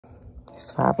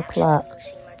It's 5 o'clock.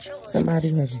 Somebody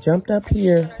has jumped up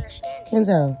here.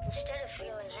 Kenzo,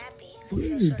 what are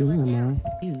you doing, man?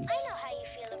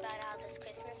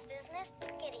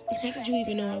 How did you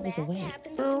even know I was awake?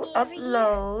 To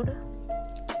upload.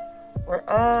 We're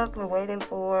up. We're waiting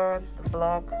for the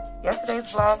vlog.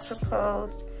 Yesterday's vlog to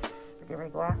post. We're getting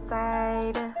ready to go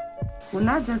outside. We're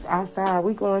not just outside.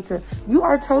 We're going to... You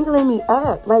are tangling me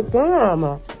up. Like,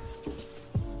 damn.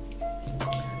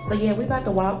 So, yeah, we about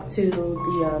to walk to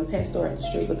the pet store at the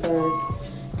street because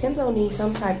Kenzo needs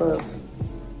some type of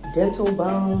dental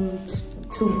bone,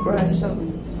 toothbrush,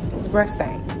 something. His breath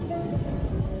stank.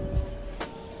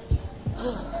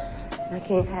 I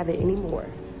can't have it anymore.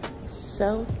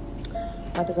 So,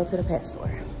 about to go to the pet store.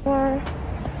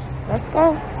 Let's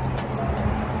go.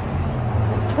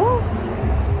 Let's go.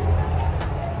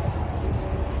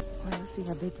 Let's see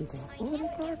how big you think. Oh, they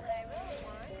got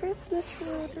Christmas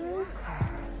children.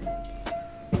 Let's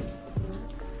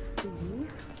see.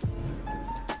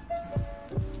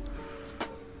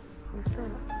 What's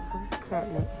that? What's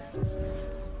catnip?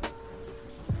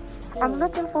 I'm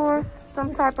looking for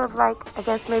some type of, like, I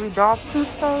guess maybe dog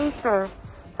toothpaste or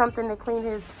something to clean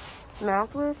his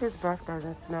mouth with. His breath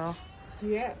doesn't smell.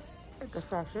 Yes. It's the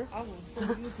freshest. I will show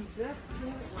you the best.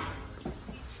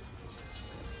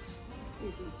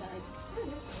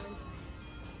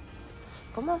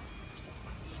 Come on.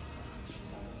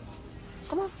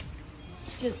 Come on.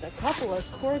 Just a couple of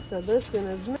squirts of this in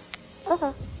his mouth.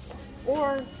 Okay.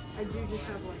 Or I do just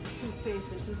have like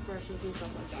toothpaste and toothbrushes and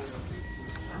stuff like that.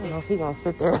 I don't know if he's gonna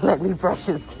sit there and let me brush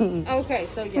his teeth. Okay,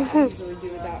 so yeah, I usually do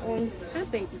that one. Hi,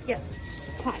 baby. Yes.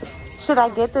 Hi. Should I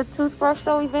get the toothbrush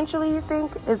though eventually, you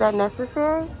think? Is that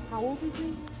necessary? How old is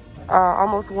he?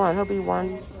 Almost 1. He'll be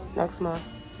 1 next month.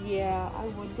 Yeah,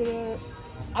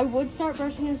 I would start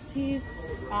brushing his teeth.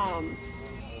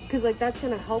 Because like that's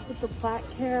gonna help with the plaque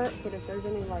care, but if there's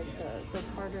any like the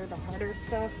harder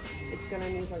stuff, it's gonna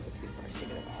need like a toothbrush to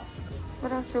get it off.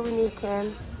 What else do we need,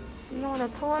 Ken? You want a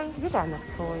toy? You got enough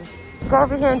toys. Go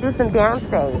over here and do some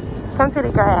downstays. Come to the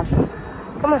grass.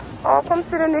 Come on. Oh, come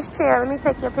sit in this chair. Let me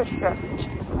take your picture.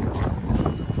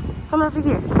 Come over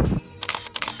here.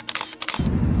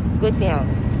 Good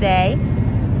downstay.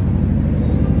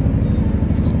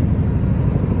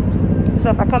 So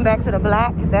if I come back to the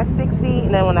black, that's 6 feet.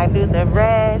 And then when I do the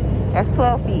red, that's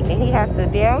 12 feet. And he has to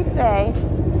downstay.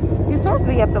 He's supposed to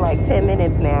be up to like 10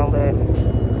 minutes now, but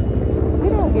we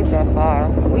don't get that far.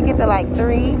 We get to like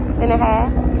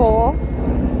 3.5, 4.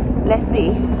 Let's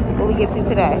see what we get to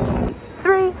today.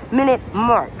 3-minute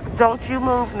mark. Don't you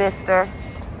move, mister.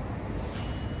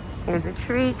 Here's a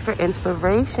treat for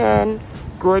inspiration.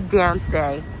 Good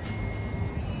downstay.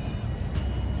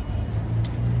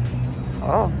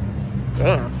 Oh,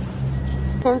 damn.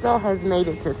 Kenzo has made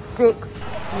it to 6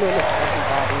 minutes,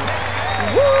 everybody.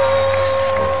 Woo!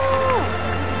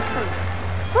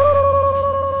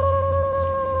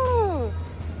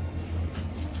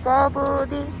 Double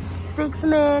 6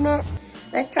 minutes.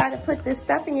 Let's try to put this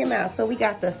stuff in your mouth. So we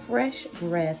got the Fresh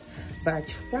Breath by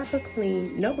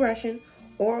Tropiclean. No brushing.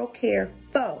 Oral Care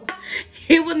Foe.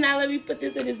 He will not let me put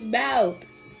this in his mouth.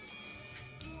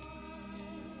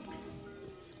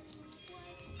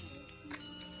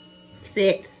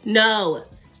 Sit. No.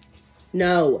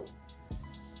 No.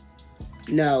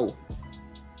 No.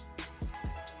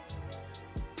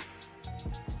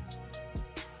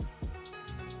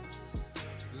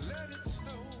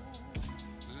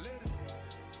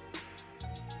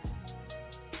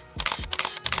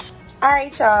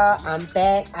 Alright, y'all, I'm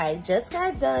back. I just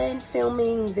got done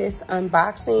filming this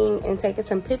unboxing and taking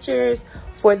some pictures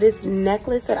for this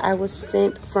necklace that I was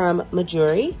sent from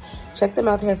Mejuri. Check them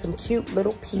out. They have some cute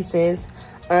little pieces.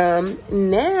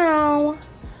 Now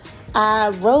I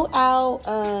wrote out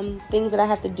things that I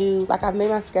have to do. Like, I've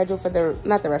made my schedule for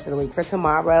not the rest of the week, for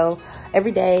tomorrow.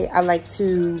 Every day I like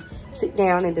to sit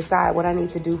down and decide what I need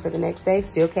to do for the next day.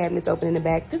 Steel cabinets open in the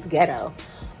back, just ghetto.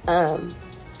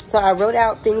 So I wrote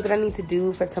out things that I need to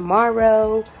do for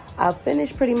tomorrow. I've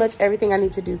finished pretty much everything I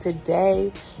need to do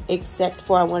today, except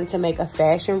for I wanted to make a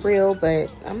fashion reel, but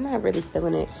I'm not really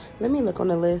feeling it. Let me look on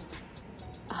the list.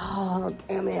 Oh,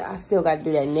 damn it. I still got to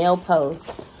do that nail post.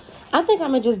 I think I'm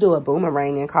going to just do a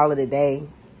boomerang and call it a day,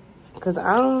 because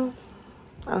I don't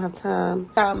have time.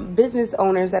 Business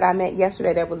owners that I met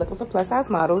yesterday that were looking for plus size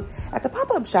models at the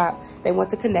pop-up shop, they want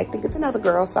to connect and get to know the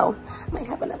girl, so I might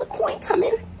have another coin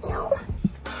coming.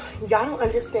 Y'all don't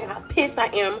understand how pissed I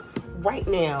am right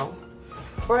now.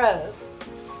 Bruh,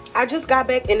 I just got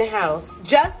back in the house.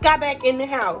 Just got back in the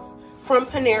house from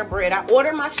Panera Bread. I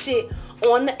ordered my shit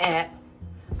on the app.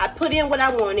 I put in what I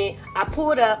wanted. I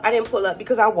pulled up. I didn't pull up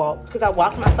because I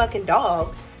walked my fucking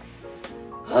dog.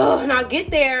 And I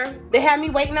get there, they have me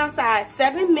waiting outside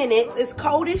 7 minutes. It's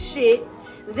cold as shit.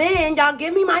 Then y'all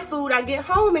give me my food. I get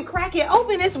home and crack it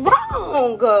open. It's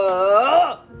wrong.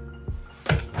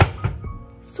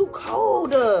 It's too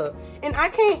cold. And I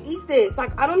can't eat this.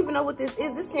 Like, I don't even know what this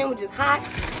is. This sandwich is hot.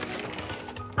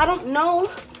 I don't know.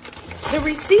 The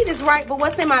receipt is right, but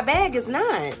what's in my bag is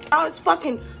not. Oh, it's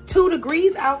fucking 2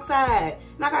 degrees outside.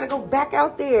 And I gotta go back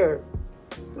out there.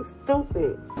 So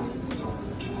stupid.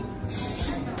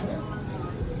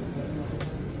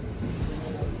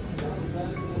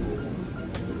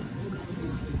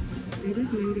 They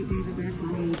just made it, gave it back for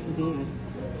me again.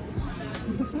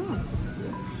 What the fuck?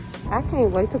 I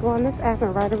can't wait to go on this app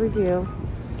and write a review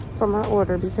for my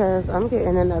order because I'm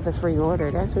getting another free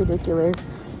order. That's ridiculous.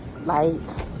 Like,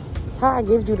 how I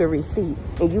give you the receipt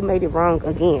and you made it wrong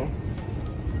again.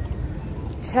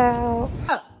 Child.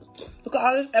 Look at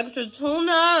all this extra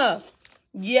tuna.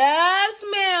 Yes,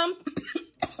 ma'am.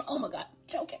 Oh my God,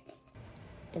 choking.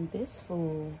 And this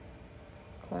fool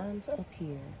climbs up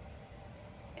here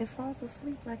and falls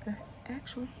asleep like an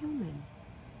actual human.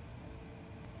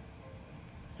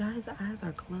 Y'all, his eyes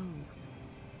are closed.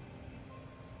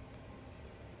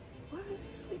 Why does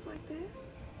he sleep like this?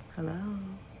 Hello?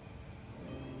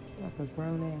 Like a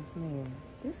grown-ass man.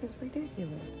 This is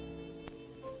ridiculous.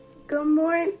 Good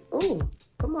morning. Ooh,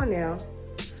 come on now.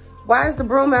 Why is the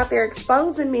broom out there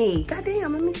exposing me?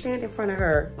 Goddamn, let me stand in front of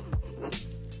her.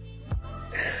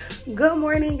 Good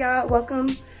morning, y'all. Welcome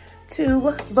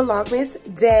to Vlogmas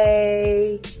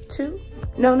day 2.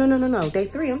 No. Day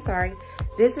 3, I'm sorry.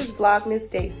 This is Vlogmas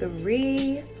day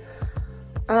 3.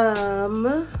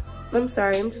 I'm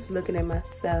sorry, I'm just looking at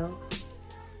myself.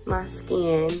 My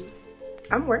skin.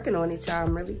 I'm working on it, y'all.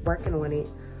 I'm really working on it.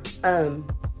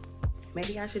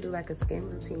 Maybe I should do like a skin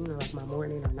routine or like my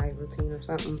morning or night routine or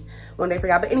something one day for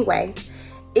y'all. But anyway,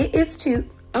 it is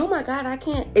oh my God, I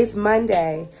can't. It's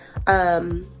Monday.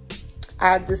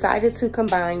 I decided to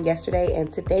combine yesterday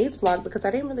and today's vlog because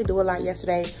I didn't really do a lot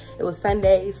yesterday. It was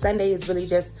Sunday. Sunday is really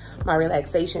just my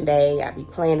relaxation day. I be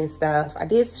planning stuff. I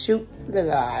did shoot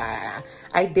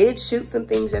some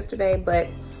things yesterday, but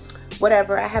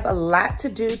whatever. I have a lot to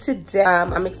do today.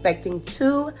 I'm expecting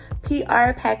 2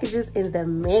 PR packages in the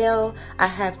mail. I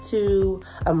have to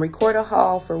record a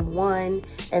haul for one,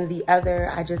 and the other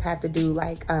I just have to do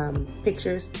like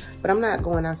pictures, but I'm not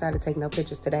going outside to take no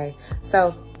pictures today.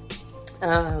 So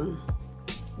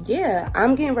yeah,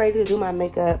 I'm getting ready to do my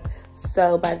makeup.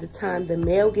 So by the time the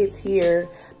mail gets here,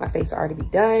 my face will already be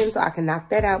done. So I can knock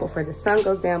that out before the sun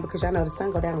goes down, because y'all know the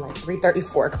sun go down like 3:30,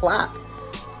 4 o'clock.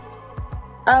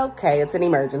 Okay, it's an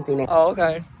emergency now. Oh,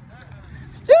 okay.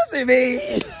 You see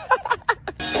me.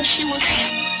 She was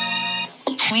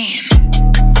a queen.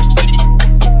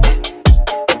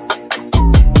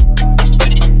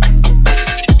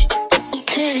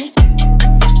 Okay.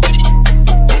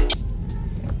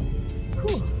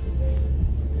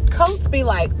 Coats be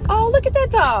like, oh, look at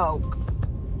that dog.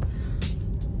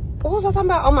 What was I talking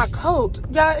about? Oh, my coat.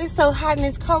 Y'all, it's so hot in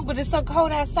this coat, but it's so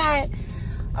cold outside.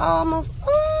 Almost,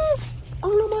 oh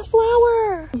no, my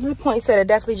flower. My poinsettia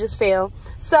definitely just fell.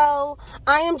 So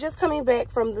I am just coming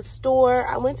back from the store.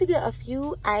 I went to get a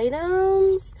few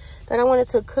items that I wanted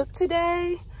to cook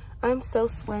today. I'm so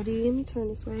sweaty. Let me turn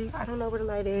this way. I don't know where the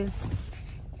light is.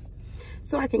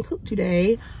 So I can cook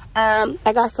today.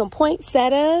 I got some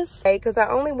poinsettas because I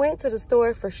only went to the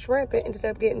store for shrimp and ended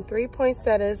up getting 3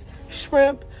 poinsettas,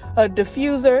 shrimp, a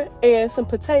diffuser, and some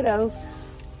potatoes.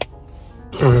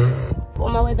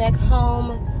 On my way back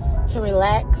home to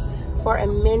relax for a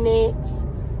minute.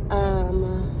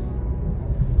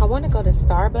 I want to go to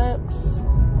Starbucks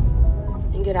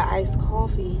and get an iced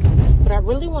coffee, but I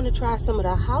really want to try some of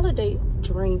the holiday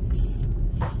drinks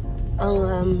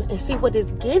and see what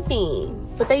it's giving.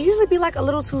 But they usually be like a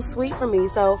little too sweet for me,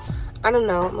 so I don't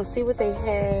know. I'm gonna see what they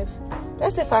have.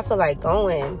 That's if I feel like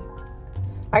going.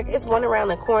 Like, it's one around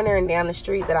the corner and down the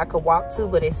street that I could walk to,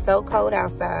 but it's so cold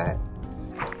outside.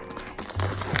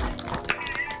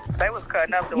 They was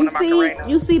cutting up doing the macarena.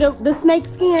 You see the snake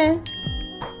skin?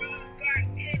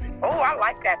 Oh, I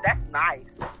like that. That's nice.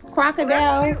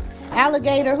 Crocodile,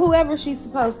 alligator, whoever she's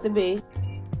supposed to be.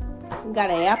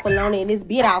 Got an apple on it and it's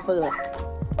bit off of it.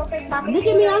 Look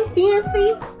at me, I'm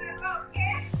fancy.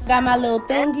 Got my little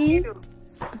thingy.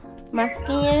 My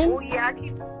skin. Oh yeah, I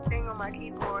keep thing on my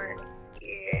keyboard.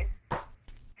 Yeah.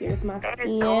 Here's my That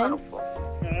skin. is beautiful.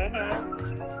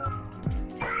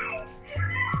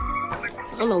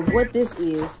 I don't know what this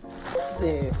is.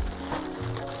 This.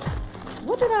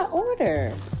 What did I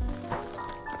order?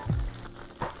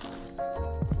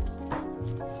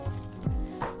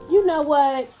 You know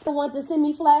what? I want to send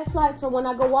me flashlights for when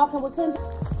I go walking with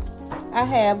Kendall. I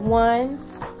have 1,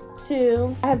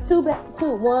 2. I have 2,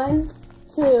 1,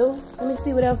 2. Let me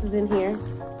see what else is in here.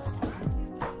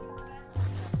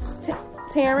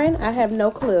 Taryn, I have no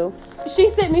clue. She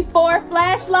sent me 4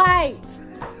 flashlights.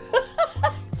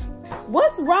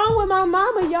 What's wrong with my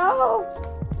mama, y'all?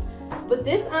 But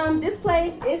this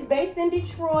place is based in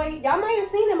Detroit. Y'all might have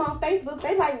seen them on Facebook.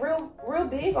 They like real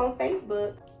big on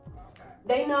Facebook.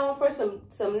 They known for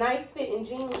some nice fitting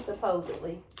jeans,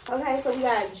 supposedly. Okay, so we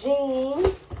got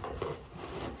jeans.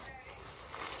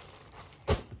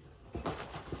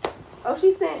 Oh,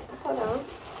 she sent, hold on.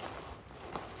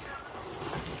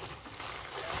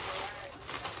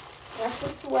 That's the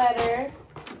sweater.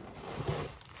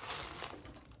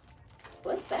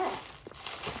 What's that?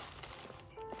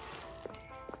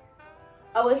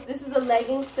 Oh, this is a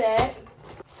legging set.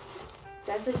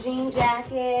 That's a jean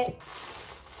jacket.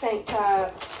 Tank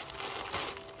top.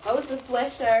 Oh, it's a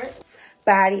sweatshirt.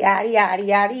 Body, yaddy, yaddy,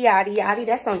 yaddy, yaddy, yaddy.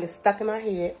 That song is stuck in my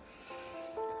head.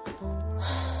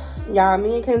 Y'all,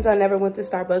 me and Kenzo never went to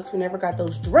Starbucks. We never got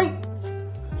those drinks.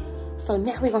 So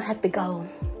now we're gonna have to go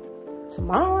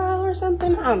tomorrow or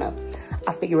something. I don't know.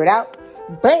 I'll figure it out.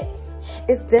 But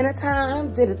it's dinner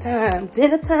time, dinner time,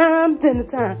 dinner time, dinner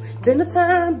time, dinner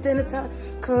time, dinner time.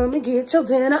 Come and get your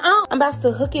dinner on. I'm about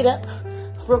to hook it up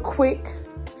real quick.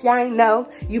 If y'all ain't know,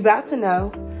 you about to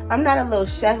know. I'm not a little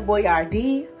Chef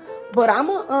Boyardee, but I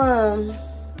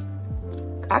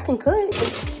can cook.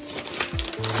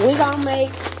 We gonna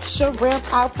make shrimp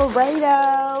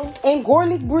Alfredo and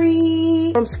garlic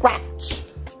bread from scratch.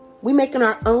 We making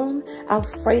our own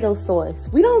Alfredo sauce.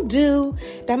 We don't do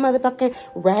that motherfucking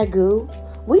ragu.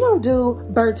 We don't do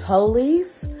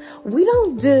Bertolli's. We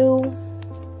don't do,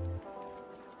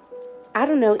 I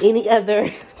don't know, any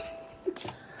other.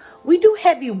 We do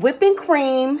heavy whipping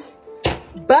cream,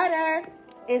 butter,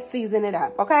 and season it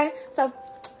up, okay? So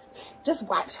just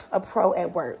watch a pro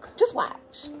at work. Just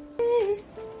watch.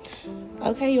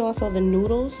 Okay, y'all, so the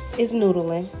noodles is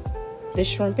noodling. The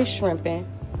shrimp is shrimping.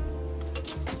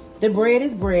 The bread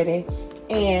is breading.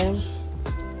 And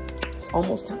it's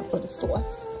almost time for the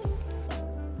sauce.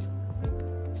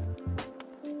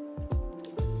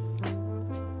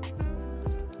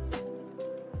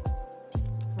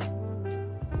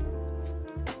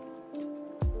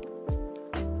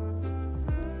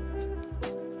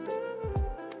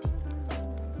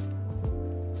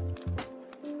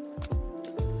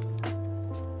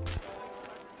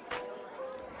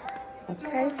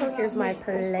 Okay, so here's my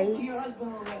plate.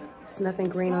 There's nothing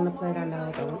green on the plate, I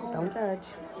know. Don't judge.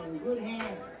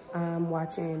 I'm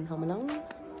watching Home Alone.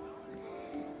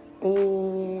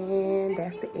 And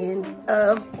that's the end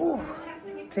of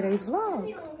today's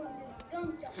vlog.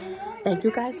 Thank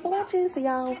you guys for watching. See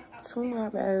y'all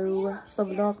tomorrow for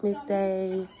Vlogmas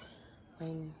Day.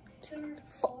 1, 2, 3,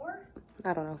 4.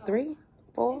 I don't know, 3,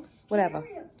 4, whatever.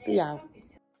 See y'all.